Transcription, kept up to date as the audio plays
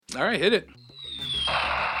All right, hit it.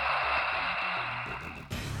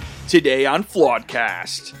 Today on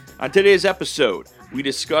Flawedcast. On today's episode, we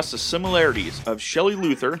discuss the similarities of Shelley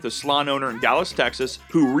Luther, the salon owner in Dallas, Texas,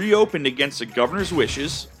 who reopened against the governor's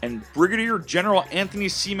wishes, and Brigadier General Anthony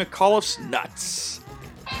C. McAuliffe's nuts.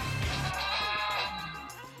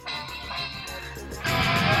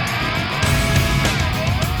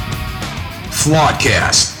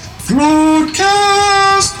 Flawedcast.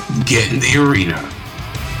 Flawedcast. Get in the arena.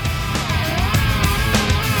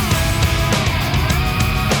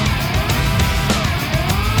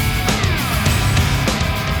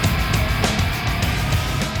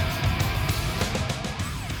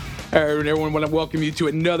 All right, everyone, I want to welcome you to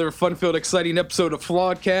another fun-filled, exciting episode of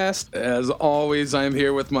Flawedcast. As always, I am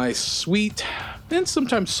here with my sweet and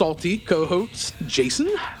sometimes salty co-host, Jason.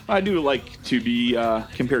 I do like to be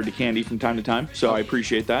compared to candy from time to time, so I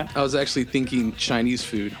appreciate that. I was actually thinking Chinese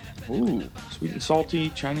food. Ooh, sweet and salty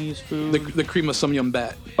Chinese food. The cream of some yum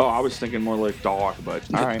bat. Oh, I was thinking more like dog, but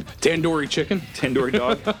all right. Tandoori chicken. Tandoori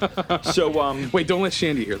dog. So, Wait, don't let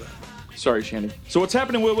Shandy hear that. Sorry, Shandy. So what's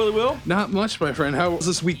happening, Will? Not much, my friend. How's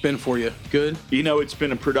this week been for you? Good? You know, it's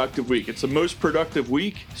been a productive week. It's the most productive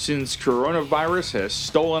week since coronavirus has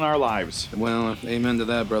stolen our lives. Well, amen to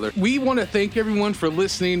that, brother. We want to thank everyone for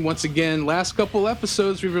listening. Once again, last couple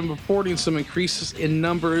episodes, we've been reporting some increases in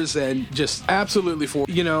numbers and just absolutely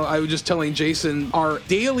I was just telling Jason, our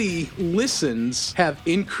daily listens have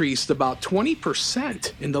increased about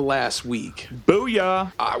 20% in the last week.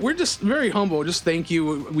 Booyah! We're just very humble. Just thank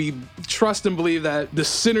you. We trust and believe that the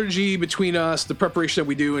synergy between us, the preparation that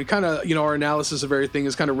we do, and kind of, our analysis of everything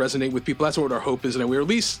is kind of resonate with people. That's what our hope is, and we're at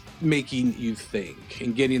least making you think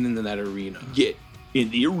and getting into that arena. Get in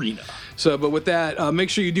the arena. So, but with that, make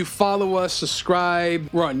sure you do follow us, subscribe.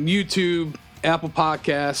 We're on YouTube, Apple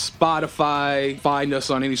Podcasts, Spotify. Find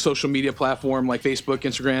us on any social media platform like Facebook,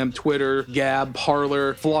 Instagram, Twitter, Gab,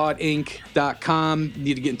 Parler, flawedinc.com. You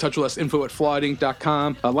need to get in touch with us,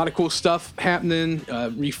 info@flawedinc.com. A lot of cool stuff happening.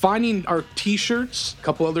 Refining our t-shirts, a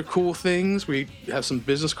couple other cool things. We have some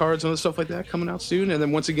business cards and other stuff like that coming out soon. And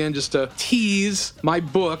then once again, just to tease my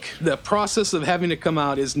book, the process of having it come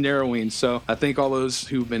out is narrowing. So I thank all those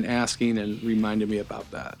who've been asking and reminded me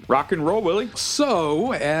about that. Rock and roll, Willie.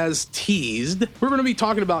 So, as teased, we're going to be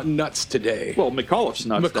talking about nuts today. Well, McAuliffe's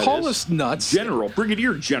nuts. McAuliffe's nuts.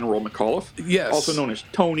 Brigadier General McAuliffe. Yes. Also known as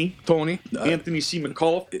Tony. Anthony C.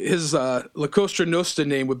 McAuliffe. His La Costa Nostra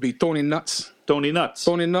name would be Tony Nuts. Tony Nuts.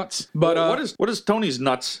 Tony Nuts. But what does Tony's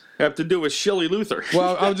nuts have to do with Shelley Luther?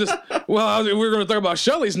 Well, we're going to talk about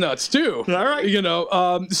Shelley's nuts too. All right.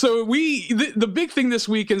 So the big thing this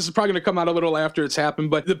week, and this is probably going to come out a little after it's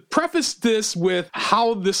happened, but to preface this with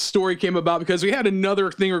how this story came about, because we had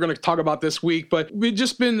another thing we're going to talk about this week, but we've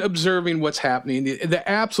just been observing what's happening, the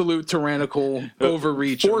absolute tyrannical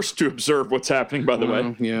overreach. Forced to observe what's happening, by the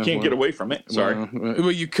way. Yeah, Can't get away from it. Sorry.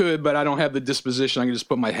 Well, you could, but I don't have the disposition. I can just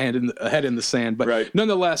put my head in the sand. But right.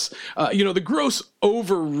 Nonetheless, the gross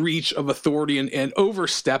overreach of authority and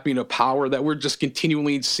overstepping of power that we're just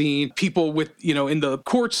continually seeing people with, in the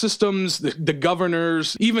court systems, the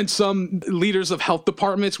governors, even some leaders of health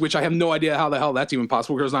departments, which I have no idea how the hell that's even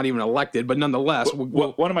possible because it's not even elected. But nonetheless,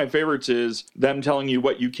 one of my favorites is them telling you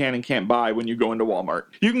what you can and can't buy when you go into Walmart.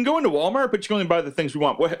 You can go into Walmart, but you can only buy the things we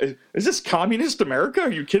want. What, is this communist America?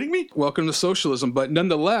 Are you kidding me? Welcome to socialism. But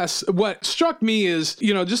nonetheless, what struck me is,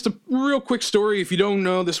 just a real quick story. If you don't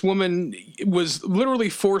know, this woman was literally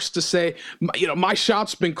forced to say, my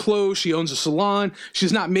shop's been closed. She owns a salon.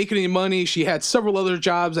 She's not making any money. She had several other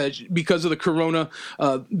jobs because of the corona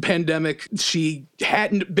pandemic. She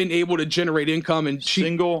hadn't been able to generate income, and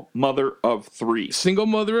single mother of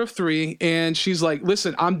three. And she's like,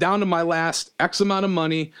 listen, I'm down to my last X amount of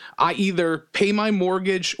money. I either pay my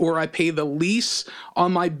mortgage or I pay the lease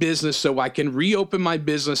on my business so I can reopen my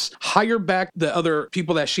business, hire back the other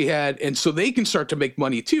people that she had, and so they can start to make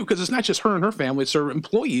money too, because it's not just her and her family, it's her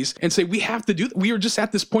employees, and say, we have to do that. We are just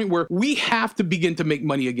at this point where we have to begin to make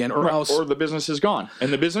money again, or else... Or the business is gone,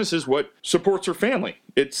 and the business is what supports her family.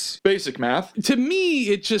 It's basic math. To me,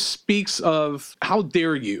 it just speaks of, how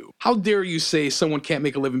dare you? How dare you say someone can't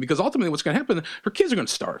make a living? Because ultimately what's going to happen, her kids are going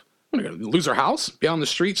to starve. We're going to lose her house, be on the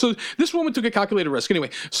street. So this woman took a calculated risk. Anyway,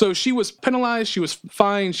 so she was penalized. She was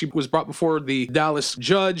fined. She was brought before the Dallas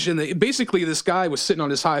judge. And basically this guy was sitting on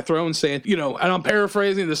his high throne saying, and I'm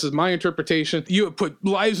paraphrasing, this is my interpretation. You have put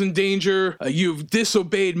lives in danger. You've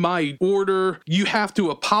disobeyed my order. You have to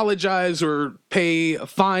apologize or pay a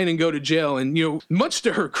fine and go to jail. And, much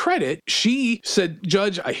to her credit, she said,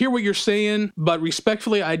 Judge, I hear what you're saying, but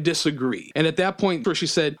respectfully, I disagree. And at that point, she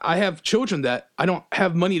said, I have children that I don't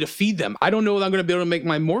have money to feed them. I don't know that I'm going to be able to make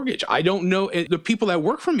my mortgage. I don't know the people that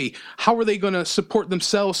work for me. How are they going to support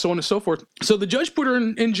themselves, so on and so forth? So the judge put her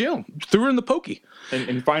in jail, threw her in the pokey.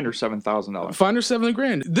 And fined her $7,000. Fined her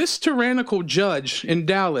 $7,000. This tyrannical judge in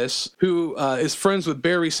Dallas, who is friends with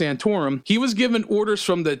Barry Santorum, he was given orders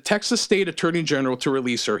from the Texas State Attorney General to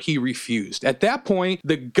release her. He refused. At that point,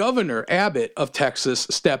 the governor, Abbott of Texas,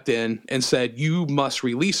 stepped in and said, you must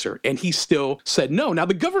release her. And he still said no. Now,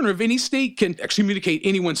 the governor of any state can excommunicate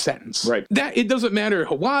anyone's sentence. Right. That it doesn't matter,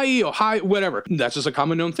 Hawaii, Ohio, whatever. That's just a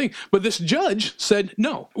common known thing. But this judge said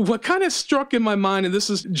no. What kind of struck in my mind, and this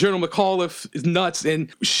is General McAuliffe is nuts,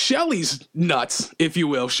 and Shelley's nuts, if you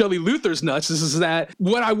will, Shelley Luther's nuts, is that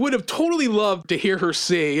what I would have totally loved to hear her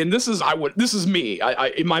say, and this is me, I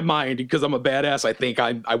in my mind, because I'm a badass, I think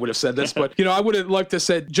I would have said this, but I would have liked to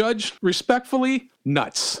said, Judge, respectfully,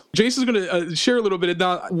 nuts. Jason's going to share a little bit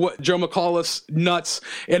about what Joe McAuliffe's nuts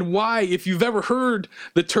and why, if you've ever heard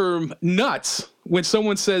the term nuts, when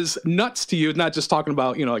someone says nuts to you, it's not just talking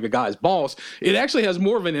about, like a guy's balls. It actually has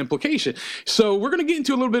more of an implication. So we're going to get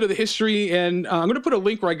into a little bit of the history, and I'm going to put a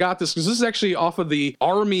link where I got this, because this is actually off of the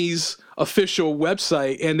Army's official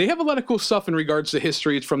website, and they have a lot of cool stuff in regards to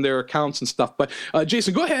history. It's from their accounts and stuff. But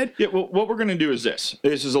Jason, go ahead. Yeah, well, what we're going to do is this.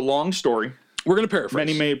 This is a long story. We're going to paraphrase.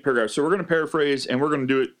 Many paragraphs. So we're going to paraphrase, and we're going to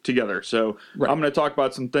do it together. So right. I'm going to talk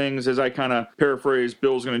about some things as I kind of paraphrase.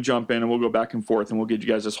 Bill's going to jump in, and we'll go back and forth, and we'll give you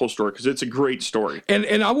guys this whole story, because it's a great story.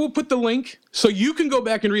 And I will put the link so you can go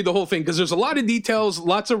back and read the whole thing, because there's a lot of details,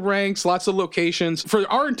 lots of ranks, lots of locations. For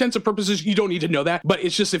our intents and purposes, you don't need to know that. But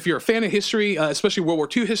it's just if you're a fan of history, especially World War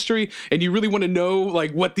II history, and you really want to know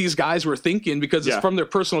what these guys were thinking, because it's from their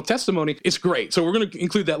personal testimony, it's great. So we're going to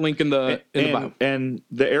include that link in the bio. And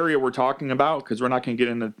the area we're talking about, because we're not going to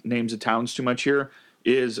get into names of towns too much here,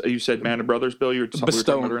 is, you said Band of Brothers, Bill?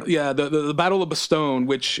 Bastogne. Yeah, the Battle of Bastogne,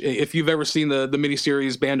 which, if you've ever seen the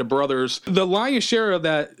miniseries Band of Brothers, the lion's share of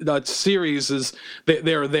that series is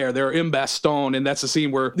they're there. They're in Bastogne, and that's the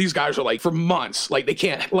scene where these guys are for months, they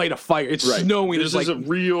can't light a fire. It's snowing. This is a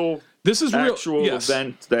real... This is actual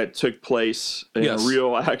event that took place in a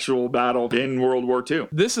real actual battle in World War II.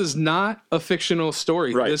 This is not a fictional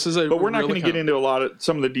story. Right. This is but we're not going to get into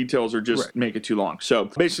some of the details, or just make it too long. So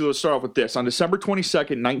basically, let's start off with this. On December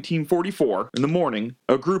 22nd, 1944, in the morning,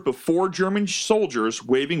 a group of 4 German soldiers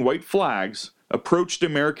waving white flags approached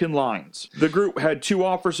American lines. The group had 2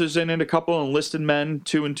 officers in it, a couple enlisted men,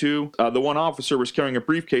 2 and 2. The one officer was carrying a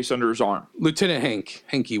briefcase under his arm. Lieutenant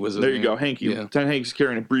Henke was his name. There you go, Henke. Yeah. Lieutenant Henke's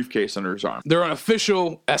carrying a briefcase under his arm. They're on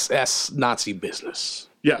official SS Nazi business.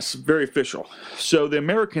 Yes, very official. So the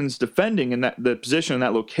Americans defending in the position in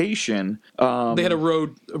that location, they had a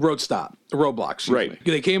roadblock. Right.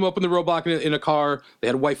 They came up in the roadblock in a car. They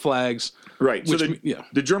had white flags. Right. So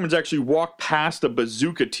the Germans actually walked past a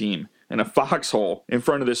bazooka team in a foxhole in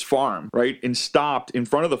front of this farm, right, and stopped in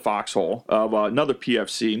front of the foxhole of another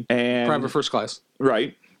PFC. And Private First Class.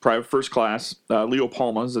 Right. Private First Class. Leo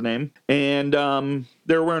Palma is the name. And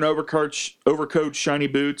they were wearing overcoats, shiny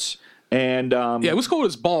boots. And it was cold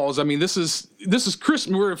as balls. I mean, this is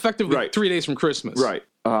Christmas. We're effectively 3 days from Christmas. Right.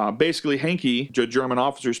 Basically, Henke, the German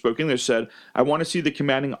officer who spoke English, said, I want to see the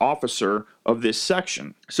commanding officer of this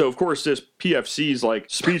section. So, of course, this PFC's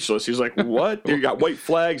speechless. He's like, what? You got white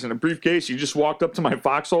flags and a briefcase. You just walked up to my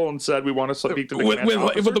foxhole and said, we want to speak to the commanding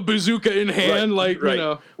officer. With a bazooka in hand,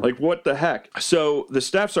 what the heck? So the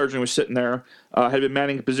staff sergeant was sitting there, had been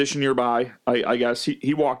manning a position nearby, I guess.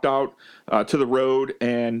 He walked out to the road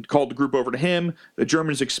and called the group over to him. The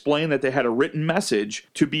Germans explained that they had a written message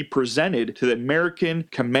to be presented to the American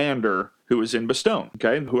commander who was in Bastogne,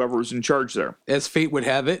 okay? Whoever was in charge there. As fate would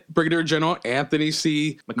have it, Brigadier General Anthony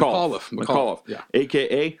C. McAuliffe. Yeah.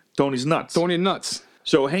 A.K.A. Tony's Nuts. Tony Nuts.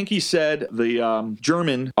 So Henke said the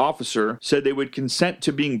German officer said they would consent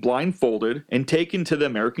to being blindfolded and taken to the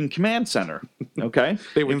American Command Center. Okay?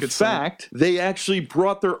 In fact, they actually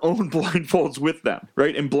brought their own blindfolds with them,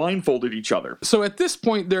 right? And blindfolded each other. So at this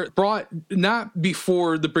point, they're brought not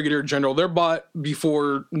before the Brigadier General. They're brought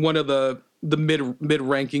before one of the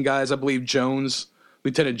mid-ranking guys, I believe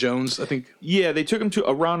Lieutenant Jones, I think. Yeah, they took him to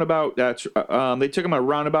a roundabout. They took him a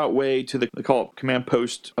roundabout way to they call it command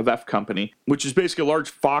post of F Company, which is basically a large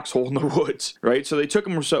foxhole in the woods, right? So they took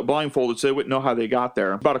him blindfolded, so they wouldn't know how they got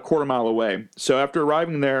there. About a quarter mile away. So after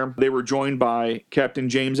arriving there, they were joined by Captain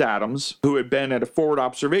James Adams, who had been at a forward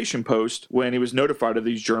observation post when he was notified of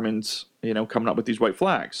these Germans coming up with these white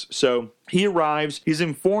flags. So he arrives. He's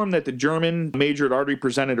informed that the German major had already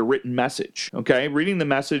presented a written message. Okay, reading the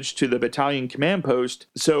message to the battalion command post.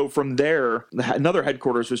 So from there, another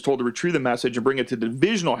headquarters was told to retrieve the message and bring it to the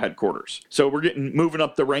divisional headquarters. So we're moving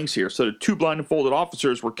up the ranks here. So the two blindfolded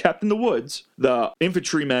officers were kept in the woods. The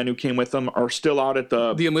infantrymen who came with them are still out at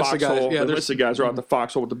the enlisted foxhole. guys. Yeah, the enlisted guys are out the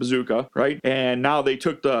foxhole with the bazooka, right? And now they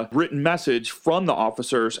took the written message from the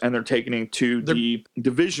officers and they're taking it to the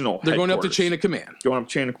divisional headquarters. They're going up the chain of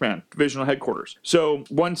command. Divisional headquarters. So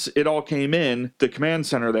once it all came in, the command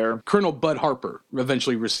center there, Colonel Bud Harper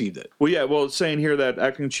eventually received it. Well, it's saying here that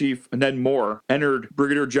Acting Chief Ned Moore entered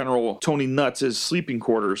Brigadier General Tony Nuts' sleeping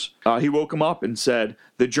quarters. He woke him up and said,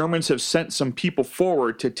 "The Germans have sent some people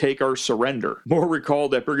forward to take our surrender." Moore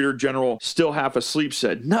recalled that Brigadier General, still half asleep,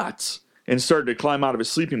 said, "Nuts," and started to climb out of his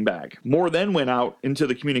sleeping bag. Moore then went out into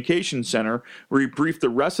the communications center where he briefed the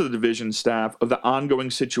rest of the division staff of the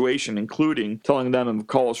ongoing situation, including telling them of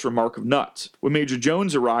McAuliffe's remark of nuts. When Major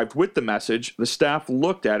Jones arrived with the message, the staff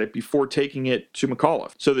looked at it before taking it to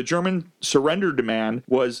McAuliffe. So the German surrender demand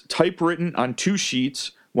was typewritten on 2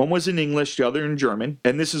 sheets. One was in English, the other in German.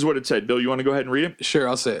 And this is what it said. Bill, you want to go ahead and read it? Sure,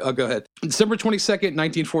 I'll go ahead. December 22nd,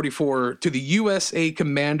 1944, to the USA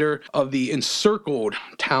commander of the encircled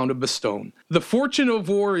town of Bastogne. The fortune of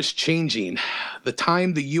war is changing. The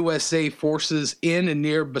time the USA forces in and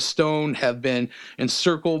near Bastogne have been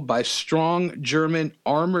encircled by strong German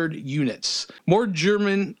armored units. More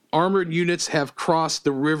German armored units have crossed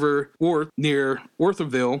the river Orth near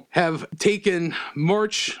Ortherville, have taken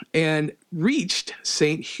march and reached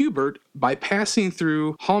St. Hubert by passing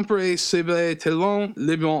through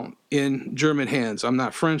Hampre-Sable-Talon-Liban in German hands. I'm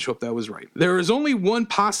not French, hope that was right. There is only one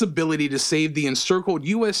possibility to save the encircled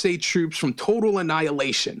USA troops from total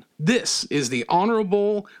annihilation. This is the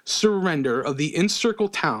honorable surrender of the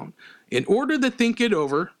encircled town. In order to think it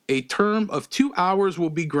over, a term of 2 hours will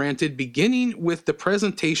be granted, beginning with the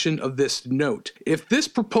presentation of this note. If this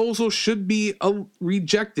proposal should be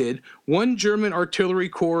rejected, 1 German artillery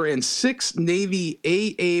corps and 6 Navy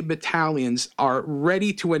AA battalions are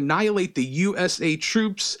ready to annihilate the USA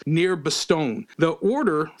troops near Bastogne. The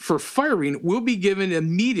order for firing will be given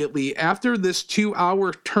immediately after this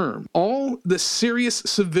 2-hour term. All the serious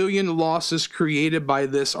civilian losses created by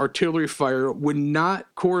this artillery fire would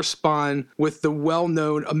not correspond with the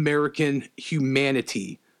well-known American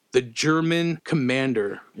humanity. The German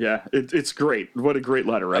commander. Yeah, it's great. What a great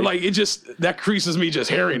letter, right? Like, that creases me just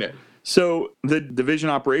hearing it. So the division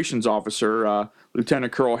operations officer,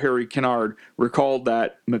 Lieutenant Colonel Harry Kennard, recalled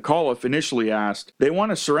that McAuliffe initially asked, "They want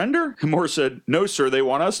to surrender?" And Moore said, "No, sir, they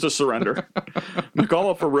want us to surrender."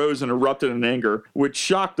 McAuliffe arose and erupted in anger, which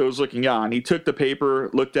shocked those looking on. He took the paper,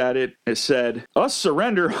 looked at it, and said, "Us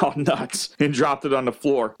surrender? Oh, nuts," and dropped it on the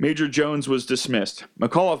floor. Major Jones was dismissed.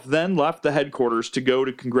 McAuliffe then left the headquarters to go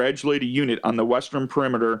to congratulate a unit on the western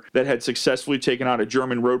perimeter that had successfully taken out a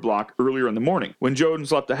German roadblock earlier in the morning. When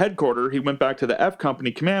Jones left the headquarters, he went back to the F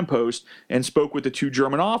Company command post and spoke with the 2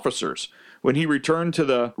 German officers. When he returned to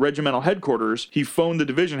the regimental headquarters, he phoned the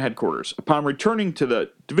division headquarters. Upon returning to the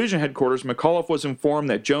division headquarters, McAuliffe was informed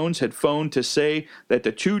that Jones had phoned to say that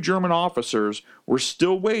the 2 German officers were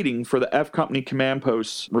still waiting for the F Company command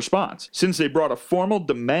post's response. Since they brought a formal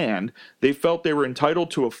demand, they felt they were entitled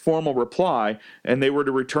to a formal reply, and they were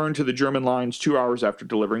to return to the German lines 2 hours after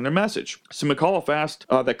delivering their message. So McAuliffe asked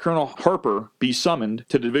that Colonel Harper be summoned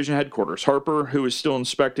to division headquarters. Harper, who was still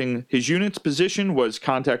inspecting his unit's position, was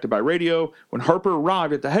contacted by radio. When Harper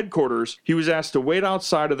arrived at the headquarters, he was asked to wait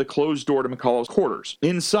outside of the closed door to McAuliffe's quarters.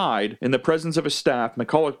 Inside, in the presence of his staff,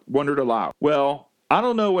 McAuliffe wondered aloud, "Well, I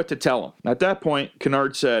don't know what to tell him." At that point,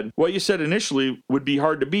 Kennard said, "What you said initially would be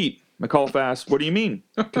hard to beat." McAuliffe asked, "What do you mean?"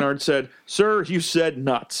 Kennard said, "Sir, you said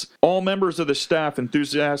nuts." All members of the staff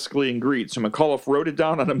enthusiastically agreed, so McAuliffe wrote it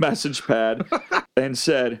down on a message pad and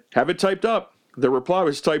said, "Have it typed up." The reply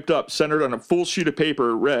was typed up, centered on a full sheet of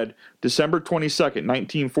paper. It read, December 22nd,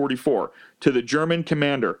 1944, to the German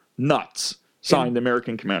commander, nuts. Signed,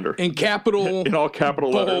 American commander. In capital. In all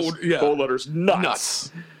capital letters. Yeah. Bold letters,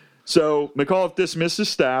 nuts. So McAuliffe dismissed his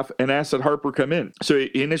staff and asked that Harper come in. So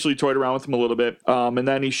he initially toyed around with him a little bit, and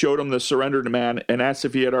then he showed him the surrender demand and asked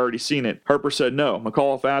if he had already seen it. Harper said no.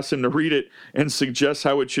 McAuliffe asked him to read it and suggest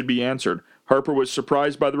how it should be answered. Harper was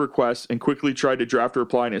surprised by the request and quickly tried to draft a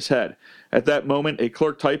reply in his head. At that moment, a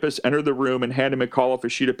clerk typist entered the room and handed McAuliffe a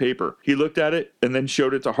sheet of paper. He looked at it and then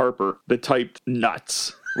showed it to Harper, the typed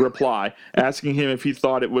nuts. reply, asking him if he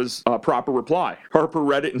thought it was a proper reply. Harper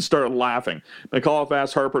read it and started laughing. McAuliffe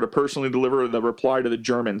asked Harper to personally deliver the reply to the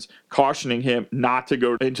Germans, cautioning him not to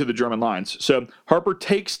go into the German lines. So Harper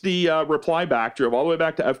takes the reply back, drove all the way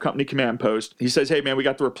back to F Company command post. He says, hey man, we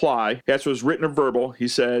got the reply. He asked if it was written or verbal. He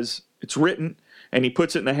says, it's written, and he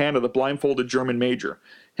puts it in the hand of the blindfolded German major.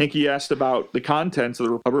 Hinckley asked about the contents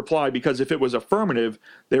of the reply because if it was affirmative,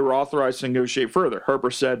 they were authorized to negotiate further. Harper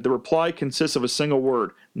said, the reply consists of a single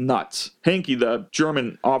word, nuts. Hinckley, the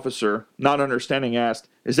German officer, not understanding, asked,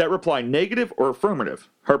 is that reply negative or affirmative?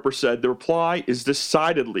 Harper said, the reply is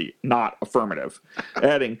decidedly not affirmative,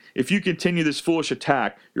 adding, if you continue this foolish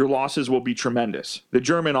attack, your losses will be tremendous. The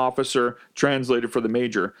German officer translated for the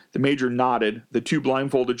major. The major nodded. The two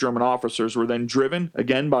blindfolded German officers were then driven,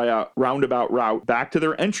 again by a roundabout route, back to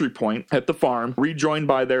their entry point at the farm, rejoined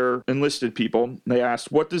by their enlisted people. They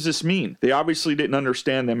asked, what does this mean? They obviously didn't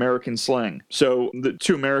understand the American slang. So the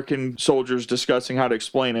two American soldiers discussing how to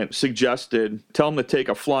explain it suggested, tell them to take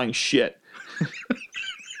a flying shit.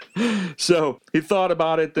 So he thought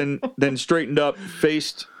about it, then straightened up,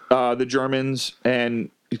 faced the Germans,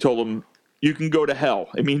 and he told them, you can go to hell.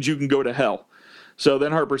 It means you can go to hell. So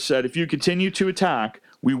then Harper said, if you continue to attack,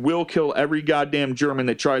 we will kill every goddamn German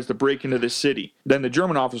that tries to break into this city. Then the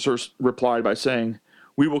German officers replied by saying,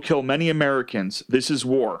 we will kill many Americans. This is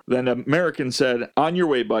war. Then the American said, on your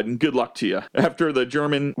way, bud, and good luck to you. After the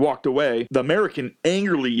German walked away, the American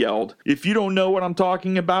angrily yelled, if you don't know what I'm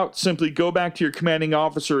talking about, simply go back to your commanding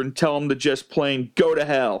officer and tell him to just plain go to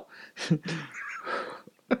hell.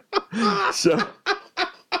 So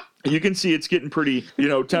you can see it's getting pretty,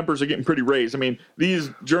 tempers are getting pretty raised. I mean,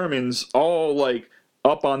 these Germans all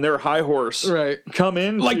up on their high horse, right? Come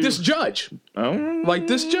in like this judge, starting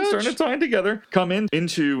to tie together. Come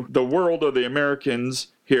into the world of the Americans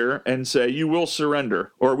here and say, "You will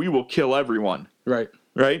surrender, or we will kill everyone." Right.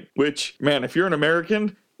 Which, man, if you're an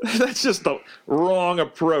American, that's just the wrong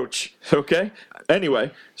approach. Okay.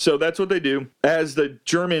 Anyway, so that's what they do. As the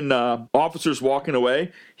German officer's walking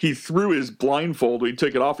away, he threw his blindfold. He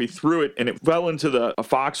took it off. He threw it, and it fell into a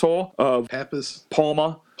foxhole of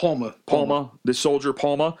Palma, the soldier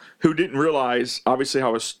Palma, who didn't realize, obviously,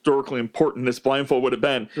 how historically important this blindfold would have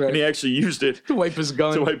been. Right. And he actually used it to wipe his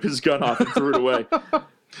gun off and threw it away.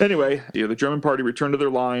 Anyway, the German party returned to their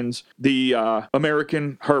lines. The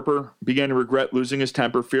American, Harper, began to regret losing his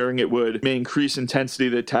temper, fearing it would may increase intensity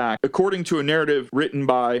of the attack. According to a narrative written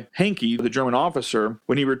by Hinckley, the German officer,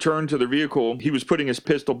 when he returned to the vehicle, he was putting his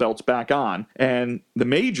pistol belts back on, and the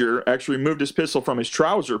major actually removed his pistol from his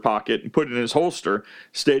trouser pocket and put it in his holster,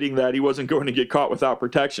 stating that he wasn't going to get caught without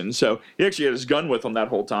protection. So he actually had his gun with him that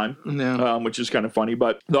whole time, which is kind of funny.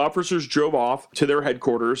 But the officers drove off to their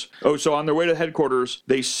headquarters. So on their way to headquarters,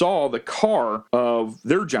 they saw the car of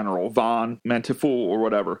their general, von Manteuffel or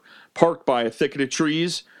whatever, parked by a thicket of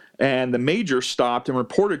trees, and the major stopped and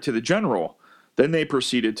reported to the general. Then they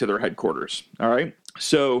proceeded to their headquarters. All right.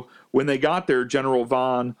 So when they got there, General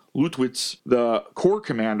von Lutwitz, the corps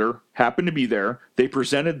commander, happened to be there. They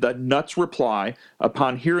presented the nuts reply.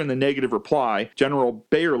 Upon hearing the negative reply, General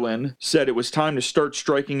Bayerlin said it was time to start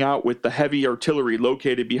striking out with the heavy artillery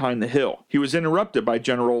located behind the hill. He was interrupted by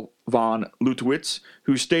General von Lutwitz,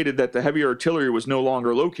 who stated that the heavy artillery was no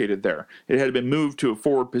longer located there. It had been moved to a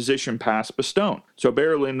forward position past Bastogne. So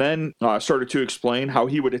Bayerlin then started to explain how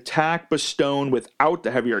he would attack Bastogne without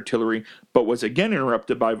the heavy artillery, but was again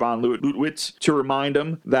interrupted by von Lutwitz to remind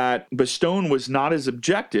him that Bastogne was not his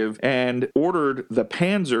objective and ordered the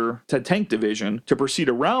Panzer Tank Division to proceed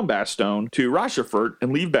around Bastogne to Rochefort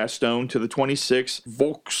and leave Bastogne to the 26th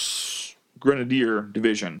Volksgrenadier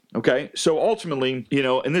Division. Okay, so ultimately,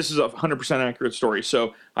 and this is a 100% accurate story,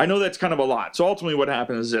 so I know that's kind of a lot. So ultimately what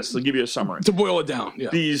happened is this. I'll give you a summary. To boil it down, yeah.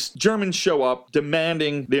 These Germans show up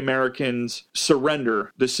demanding the Americans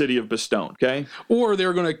surrender the city of Bastogne, okay? Or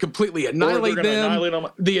they're going to completely annihilate them.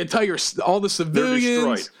 The entire, all the civilians.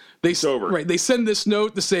 They're destroyed. It's over. Right. They send this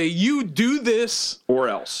note to say, you do this. Or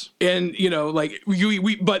else. And,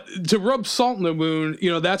 but to rub salt in the wound,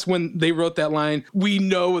 that's when they wrote that line, we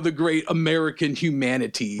know the great American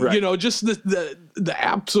humanity. Right. Just the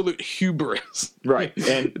absolute hubris. Right.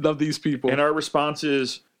 And of these people. And our response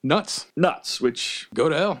is nuts, which go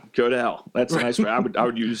to hell. That's a nice way. I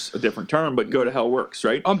would use a different term, but go to hell works,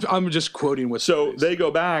 right? I'm just quoting what. So they go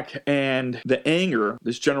back, and the anger,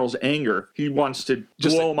 this general's anger, he wants to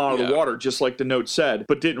blow him out of the water, just like the note said,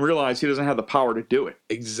 but didn't realize he doesn't have the power to do it.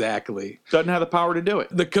 Exactly. Doesn't have the power to do it.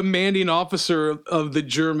 The commanding officer of the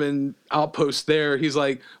German outpost there, he's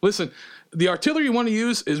like, listen, the artillery you want to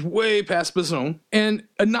use is way past Bazoum, and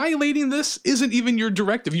annihilating this isn't even your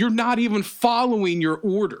directive. You're not even following your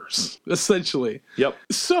orders, essentially. Yep.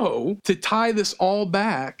 So, to tie this all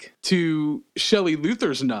back to Shelley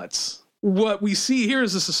Luther's nuts, what we see here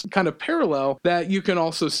is this kind of parallel that you can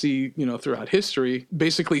also see, throughout history,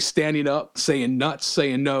 basically standing up, saying nuts,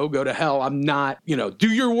 saying no, go to hell. I'm not,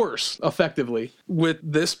 do your worst, effectively. With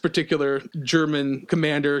this particular German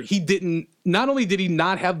commander, not only did he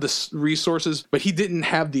not have the resources, but he didn't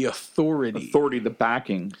have the authority. The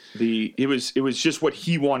backing. It was just what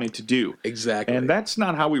he wanted to do. Exactly. And that's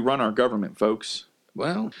not how we run our government, folks.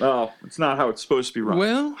 Well, it's not how it's supposed to be run.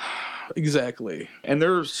 Well, exactly. And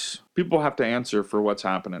people have to answer for what's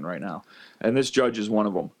happening right now. And this judge is one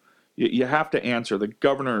of them. You have to answer. The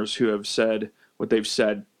governors who have said what they've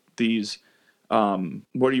said, these,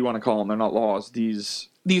 what do you want to call them? They're not laws. These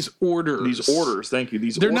orders. Thank you.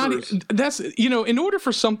 They're orders. Not. That's in order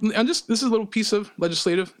for something. This is a little piece of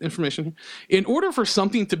legislative information. In order for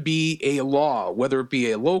something to be a law, whether it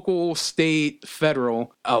be a local, state,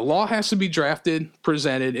 federal, a law has to be drafted,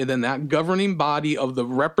 presented, and then that governing body of the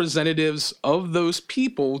representatives of those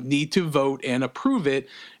people need to vote and approve it,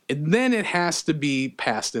 and then it has to be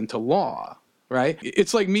passed into law. Right?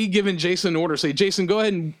 It's like me giving Jason an order. Say, Jason, go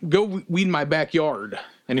ahead and go weed my backyard.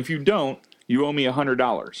 And if you don't, you owe me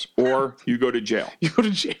 $100, or you go to jail. You go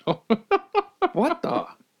to jail. What the?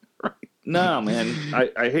 Right. No, man.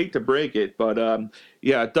 I hate to break it, but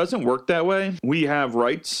it doesn't work that way. We have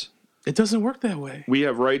rights. It doesn't work that way. We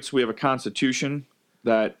have rights. We have a Constitution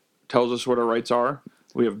that tells us what our rights are.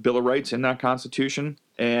 We have a Bill of Rights in that Constitution.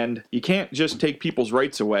 And you can't just take people's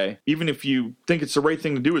rights away. Even if you think it's the right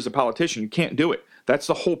thing to do as a politician, you can't do it. That's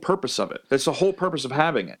the whole purpose of it. That's the whole purpose of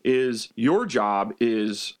having it. Is your job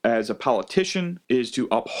is, as a politician, is to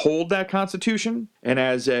uphold that Constitution. And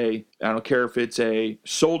as I don't care if it's a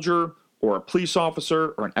soldier or a police officer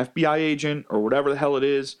or an FBI agent or whatever the hell it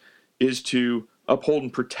is to uphold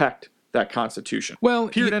and protect that Constitution. Well,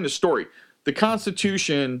 period, end of story. The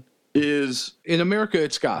Constitution is... In America,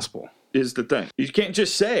 it's gospel. Is the thing. You can't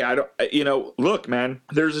just say, look, man,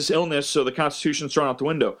 there's this illness, so the Constitution's thrown out the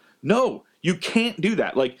window. No, you can't do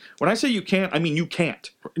that. Like, when I say you can't, I mean you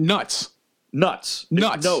can't. Nuts. No.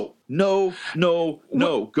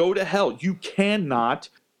 Go to hell. You cannot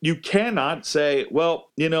say, well,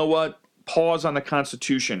 you know what? Pause on the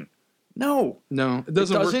Constitution. No, it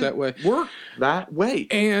doesn't work that way. Work that way.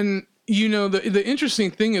 And the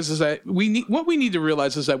interesting thing is that what we need to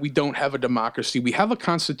realize is that we don't have a democracy. We have a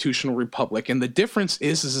constitutional republic. And the difference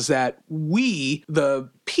is that we, the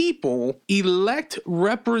people, elect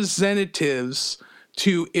representatives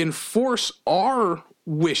to enforce our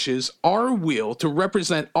wishes, our will, to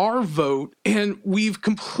represent our vote, and we've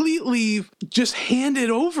completely just handed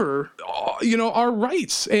over our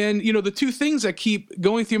rights. And the two things that keep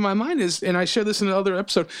going through my mind is, and I shared this in another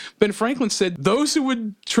episode, Ben Franklin said, those who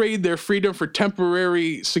would trade their freedom for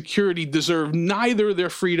temporary security deserve neither their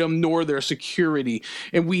freedom nor their security.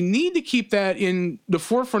 And we need to keep that in the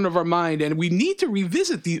forefront of our mind, and we need to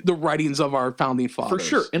revisit the writings of our founding fathers.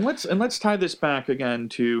 For sure. And let's tie this back again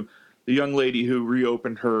to the young lady who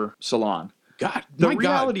reopened her salon. God,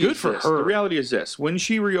 good for her. her. The reality is this. When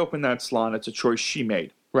she reopened that salon, it's a choice she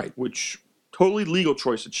made. Right. Which, totally legal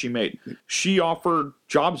choice that she made. She offered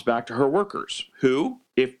jobs back to her workers who,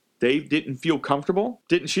 if they didn't feel comfortable,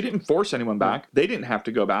 she didn't force anyone back. They didn't have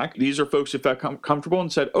to go back. These are folks who felt comfortable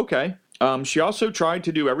and said, okay. She also tried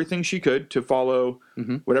to do everything she could to follow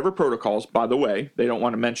whatever protocols. By the way, they don't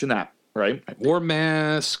want to mention that. Right. Or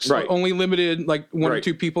masks. Right. Only limited, like one or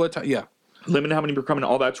two people at a time. Yeah. Limited how many were coming,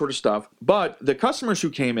 all that sort of stuff. But the customers who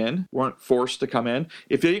came in weren't forced to come in.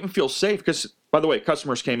 If they didn't feel safe, because, by the way,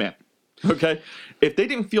 customers came in. Okay? If they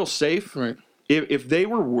didn't feel safe, right. If they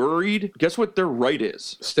were worried, guess what their right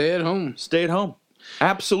is? Stay at home. Stay at home.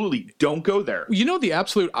 Absolutely. Don't go there. The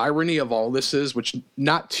absolute irony of all this is, which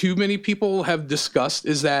not too many people have discussed,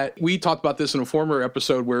 is that we talked about this in a former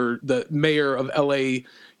episode where the mayor of LA,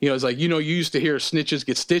 is like, you used to hear snitches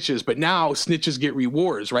get stitches, but now snitches get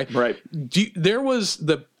rewards, right? Right.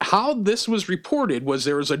 How this was reported was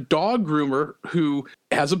there was a dog groomer who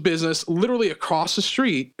has a business literally across the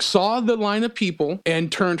street, saw the line of people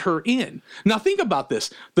and turned her in. Now think about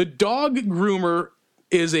this. The dog groomer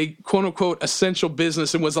is a quote-unquote essential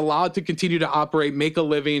business and was allowed to continue to operate, make a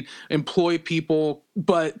living, employ people.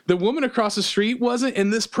 But the woman across the street wasn't,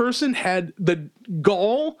 and this person had the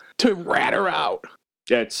gall to rat her out.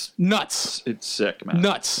 It's nuts. It's sick, man.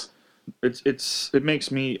 Nuts. It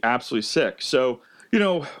makes me absolutely sick. So,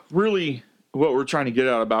 really what we're trying to get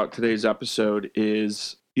out about today's episode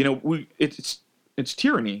is, it's It's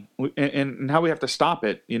tyranny, and how we have to stop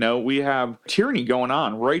it. We have tyranny going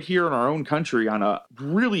on right here in our own country on a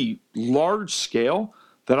really large scale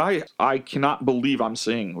that I cannot believe I'm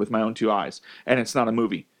seeing with my own two eyes, and it's not a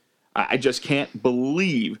movie. I just can't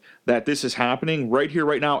believe that this is happening right here,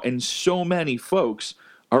 right now, and so many folks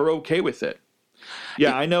are okay with it.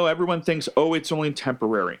 Yeah, I know everyone thinks, it's only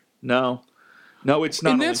temporary. No, it's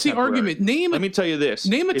not. And that's the argument. Let me tell you this.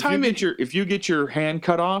 Name a time if you get your hand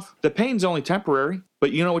cut off, the pain's only temporary,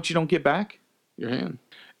 but you know what you don't get back? Your hand.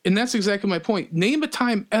 And that's exactly my point. Name a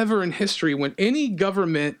time ever in history when any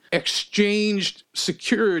government exchanged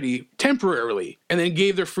security temporarily and then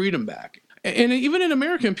gave their freedom back. And even in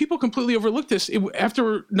America, and people completely overlooked this,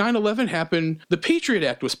 after 9/11 happened, the Patriot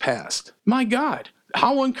Act was passed. My God,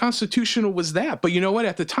 how unconstitutional was that? But you know what?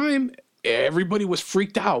 At the time, everybody was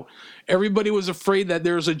freaked out. Everybody was afraid that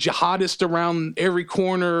there was a jihadist around every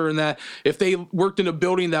corner and that if they worked in a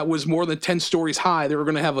building that was more than 10 stories high, they were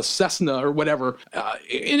going to have a Cessna or whatever.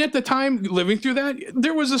 And at the time, living through that,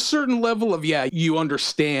 there was a certain level of, you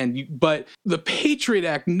understand. But the Patriot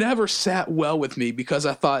Act never sat well with me because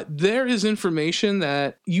I thought there is information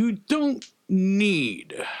that you don't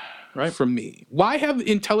need. Right, from me. Why have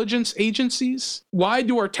intelligence agencies? Why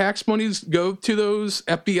do our tax monies go to those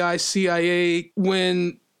FBI, CIA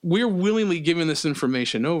when we're willingly giving this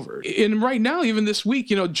information over? And right now, even this week,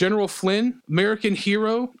 General Flynn, American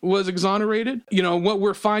hero, was exonerated. What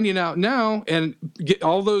we're finding out now, and get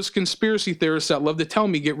all those conspiracy theorists that love to tell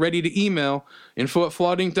me, get ready to email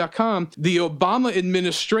info@flawedinc.com. The Obama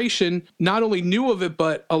administration not only knew of it,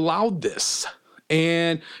 but allowed this.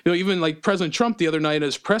 And, even like President Trump the other night at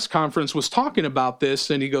his press conference was talking about this,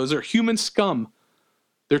 and he goes, they're human scum.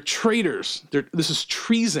 They're traitors. This is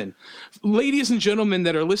treason. Ladies and gentlemen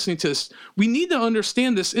that are listening to this, we need to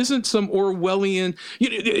understand this isn't some Orwellian.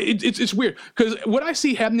 It's weird because what I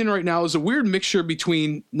see happening right now is a weird mixture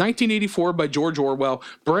between 1984 by George Orwell,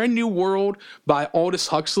 Brand New World by Aldous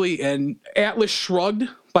Huxley, and Atlas Shrugged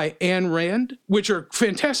by Ayn Rand, which are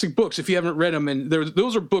fantastic books if you haven't read them. And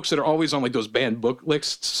those are books that are always on like those banned book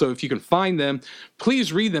lists. So if you can find them,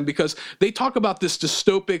 please read them because they talk about this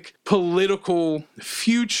dystopic political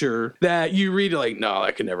future that you read like, no,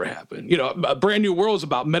 that could never happen. A Brand New World is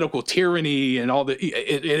about medical tyranny and all that.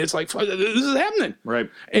 And it's like, this is happening. Right.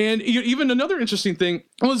 And even another interesting thing,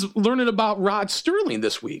 I was learning about Rod Serling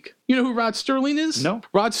this week. You know who Rod Serling is? No.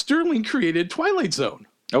 Rod Serling created Twilight Zone.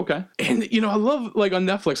 Okay. And, I love, like on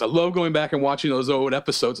Netflix, I love going back and watching those old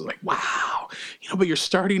episodes. It's like, wow, but you're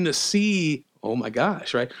starting to see, oh my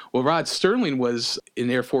gosh, right? Well, Rod Serling was in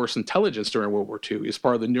Air Force intelligence during World War II. He was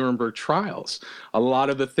part of the Nuremberg trials. A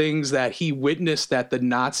lot of the things that he witnessed that the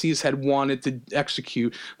Nazis had wanted to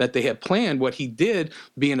execute, that they had planned, what he did,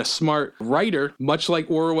 being a smart writer, much like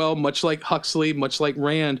Orwell, much like Huxley, much like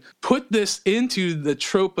Rand, put this into the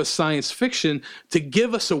trope of science fiction to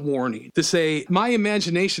give us a warning, to say, my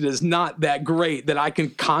imagination is not that great that I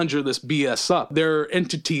can conjure this BS up. There are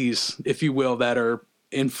entities, if you will, that are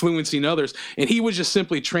influencing others, and he was just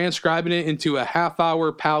simply transcribing it into a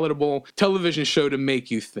half-hour palatable television show to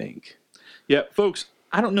make you think. Yeah, folks,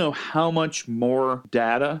 I don't know how much more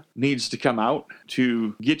data needs to come out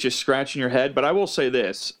to get you scratching your head, but I will say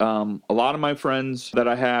this. A lot of my friends that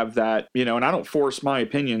I have that, and I don't force my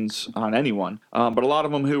opinions on anyone, but a lot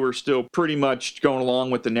of them who are still pretty much going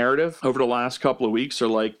along with the narrative over the last couple of weeks are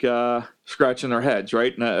like, scratching their heads,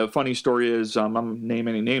 right? And a funny story is, I'm not name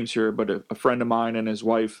any names here, but a friend of mine and his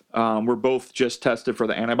wife were both just tested for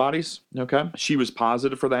the antibodies, okay? She was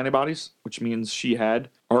positive for the antibodies, which means she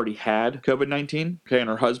already had COVID-19, okay? And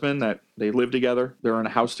her husband, that they live together, they're in a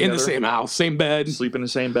house together. In the same house, same bed. Sleep in the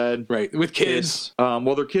same bed. Right, with kids.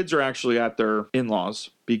 Well, their kids are actually at their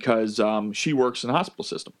in-laws because she works in the hospital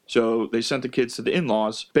system. So they sent the kids to the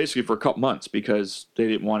in-laws basically for a couple months because they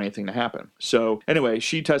didn't want anything to happen. So anyway,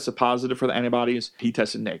 she tested positive for the antibodies. He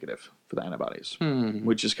tested negative for the antibodies,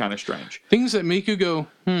 which is kind of strange. Things that make you go,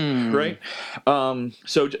 Right?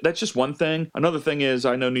 So that's just one thing. Another thing is,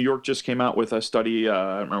 I know New York just came out with a study,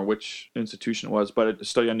 I don't remember which institution it was, but a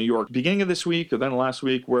study on New York, beginning of this week or then last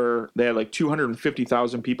week, where they had like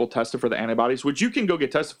 250,000 people tested for the antibodies, which you can go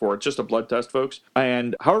get tested for. It's just a blood test, folks.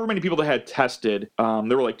 And however many people they had tested,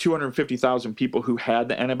 there were like 250,000 people who had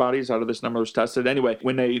the antibodies out of this number that was tested. Anyway,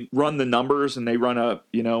 when they run the numbers and they run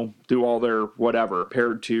do all their whatever,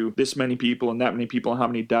 compared to this many people and that many people and how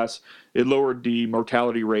many deaths, it lowered the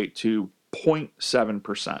mortality rate to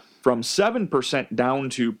 0.7%. From 7% down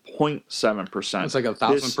to 0.7%. It's like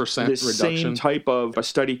 1,000% This reduction. same type of a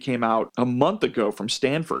study came out a month ago from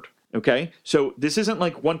Stanford. Okay, so this isn't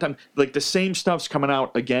like one time, like the same stuff's coming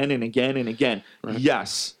out again and again and again. Right.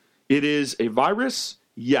 Yes, it is a virus.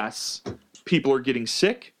 Yes, people are getting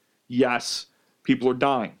sick. Yes, people are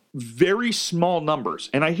dying. Very small numbers.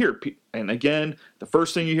 And I hear, and again, the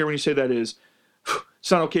first thing you hear when you say that is,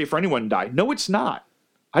 it's not okay for anyone to die. No, it's not.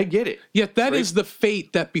 I get it. Yet that is the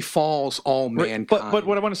fate that befalls all mankind. But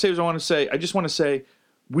what I want to say is I just want to say,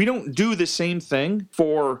 we don't do the same thing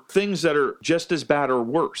for things that are just as bad or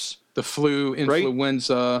worse. The flu,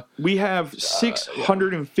 influenza. We have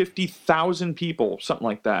 650,000 people, something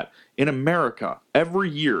like that, in America every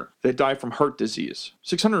year that die from heart disease.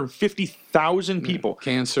 650,000 people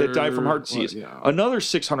cancer, that die from heart disease. Another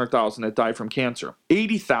 600,000 that die from cancer.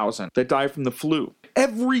 80,000 that die from the flu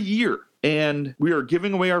every year. And we are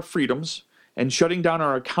giving away our freedoms and shutting down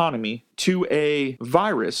our economy to a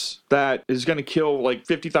virus that is going to kill like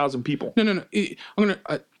 50,000 people. No. I'm going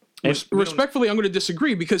to... Respectfully, I'm going to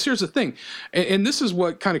disagree, because here's the thing, and this is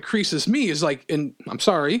what kind of creases me is like, and I'm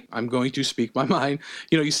sorry, I'm going to speak my mind.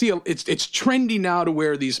 You see, it's trendy now to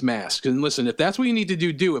wear these masks. And listen, if that's what you need to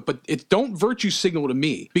do it. But don't virtue signal to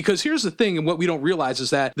me, because here's the thing, and what we don't realize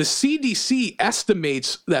is that the CDC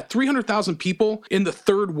estimates that 300,000 people in the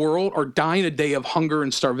third world are dying a day of hunger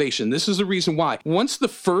and starvation. This is the reason why. Once the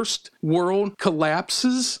first world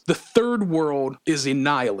collapses, the third world is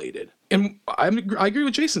annihilated. And I agree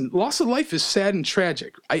with Jason. Loss of life is sad and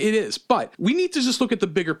tragic. It is. But we need to just look at the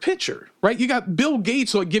bigger picture, right? You got Bill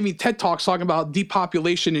Gates giving TED Talks talking about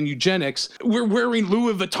depopulation and eugenics. We're wearing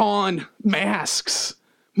Louis Vuitton masks.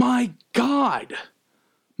 My God.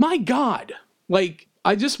 Like,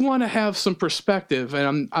 I just want to have some perspective,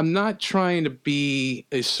 and I'm not trying to be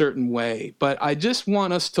a certain way, but I just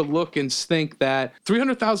want us to look and think that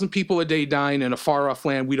 300,000 people a day dying in a far-off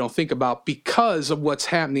land we don't think about because of what's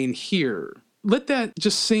happening here. Let that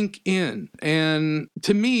just sink in. And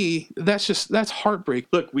to me, that's heartbreak.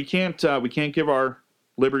 Look, we can't give our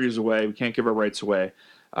liberties away. We can't give our rights away.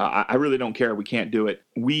 I really don't care. We can't do it.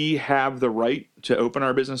 We have the right to open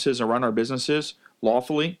our businesses and run our businesses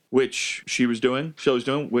lawfully, which Shelley's doing,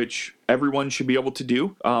 which everyone should be able to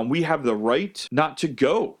do. We have the right not to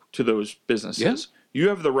go to those businesses. Yes. You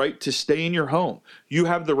have the right to stay in your home. You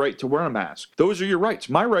have the right to wear a mask. Those are your rights.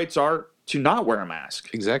 My rights are to not wear a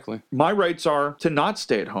mask. Exactly. My rights are to not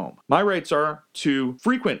stay at home. My rights are to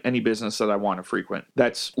frequent any business that I want to frequent.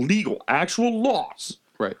 That's legal, actual laws.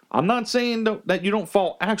 Right. I'm not saying that you don't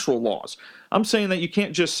follow actual laws. I'm saying that you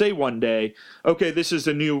can't just say one day, okay, this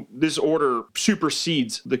order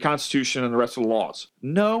supersedes the Constitution and the rest of the laws.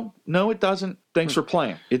 No, it doesn't. Thanks for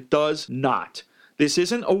playing. It does not. This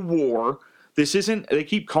isn't a war. They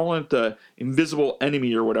keep calling it the invisible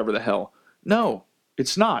enemy or whatever the hell. No,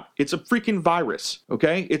 it's not. It's a freaking virus,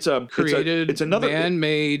 okay? It's another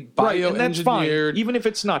man-made, bioengineered. Right, and that's fine. Even if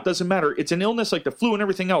it's not, doesn't matter. It's an illness like the flu and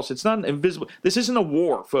everything else. It's not an invisible. This isn't a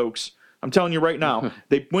war, folks. I'm telling you right now,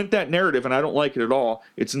 they went that narrative, and I don't like it at all.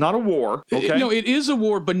 It's not a war, okay? No, it is a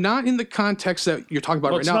war, but not in the context that you're talking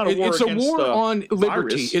about right now. It's a war on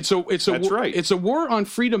liberty. It's a war on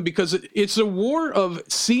freedom, because it's a war of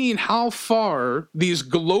seeing how far these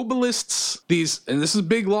globalists, and this is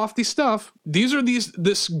big lofty stuff.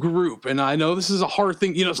 This group, and I know this is a hard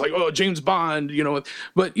thing. It's like, oh, James Bond,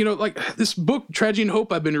 but like this book, Tragedy and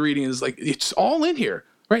Hope, I've been reading is like it's all in here.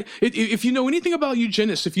 Right. If you know anything about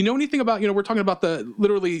eugenics, if you know anything about, we're talking about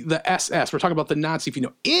literally the SS, we're talking about the Nazi, if you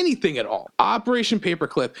know anything at all, Operation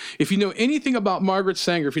Paperclip, if you know anything about Margaret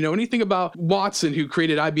Sanger, if you know anything about Watson, who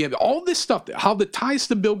created IBM, all this stuff, how the ties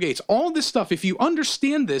to Bill Gates, all this stuff, if you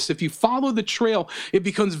understand this, if you follow the trail, it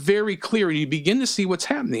becomes very clear and you begin to see what's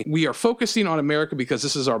happening. We are focusing on America because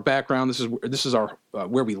this is our background. This is our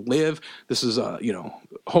where we live. This is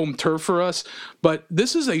home turf for us. But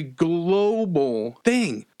this is a global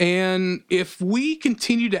thing. And if we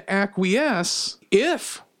continue to acquiesce,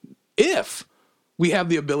 if we have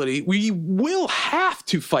the ability, we will have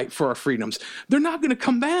to fight for our freedoms. They're not going to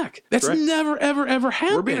come back. That's correct. Never, ever, ever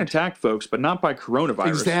happened. We're being attacked, folks, but not by coronavirus.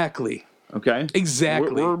 Exactly. Okay?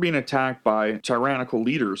 Exactly. We're being attacked by tyrannical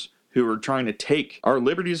leaders who are trying to take our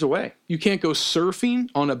liberties away. You can't go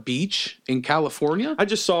surfing on a beach in California? I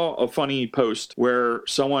just saw a funny post where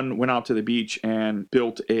someone went out to the beach and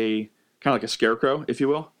built a kind of like a scarecrow, if you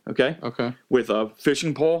will, okay? Okay. With a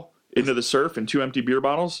fishing pole into the surf and 2 empty beer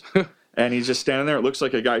bottles. And he's just standing there. It looks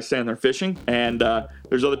like a guy standing there fishing. And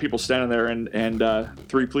there's other people standing there. And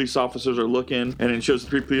 3 police officers are looking. And it shows the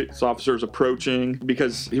 3 police officers approaching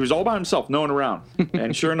because he was all by himself, no one around.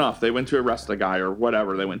 And sure enough, they went to arrest the guy or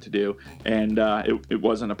whatever they went to do. And it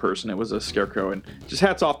wasn't a person. It was a scarecrow. And just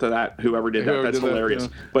hats off to that, whoever did that. That's hilarious.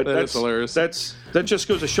 But that's hilarious. That just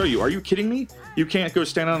goes to show you. Are you kidding me? You can't go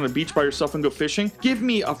stand on a beach by yourself and go fishing? Give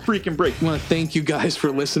me a freaking break. I want to thank you guys for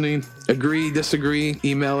listening. Agree, disagree,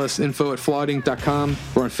 email us info@flawedink.com.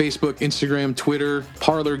 We're on Facebook, Instagram, Twitter,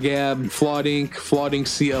 Parler, Gab, Flawed Ink, Flawed Ink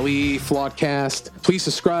CLE, Flawedcast. Please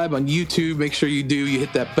subscribe on YouTube. Make sure you do. You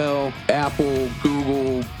hit that bell. Apple,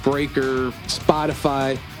 Google, Breaker,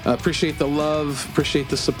 Spotify. Appreciate the love. Appreciate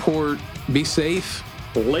the support. Be safe.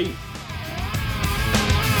 Late.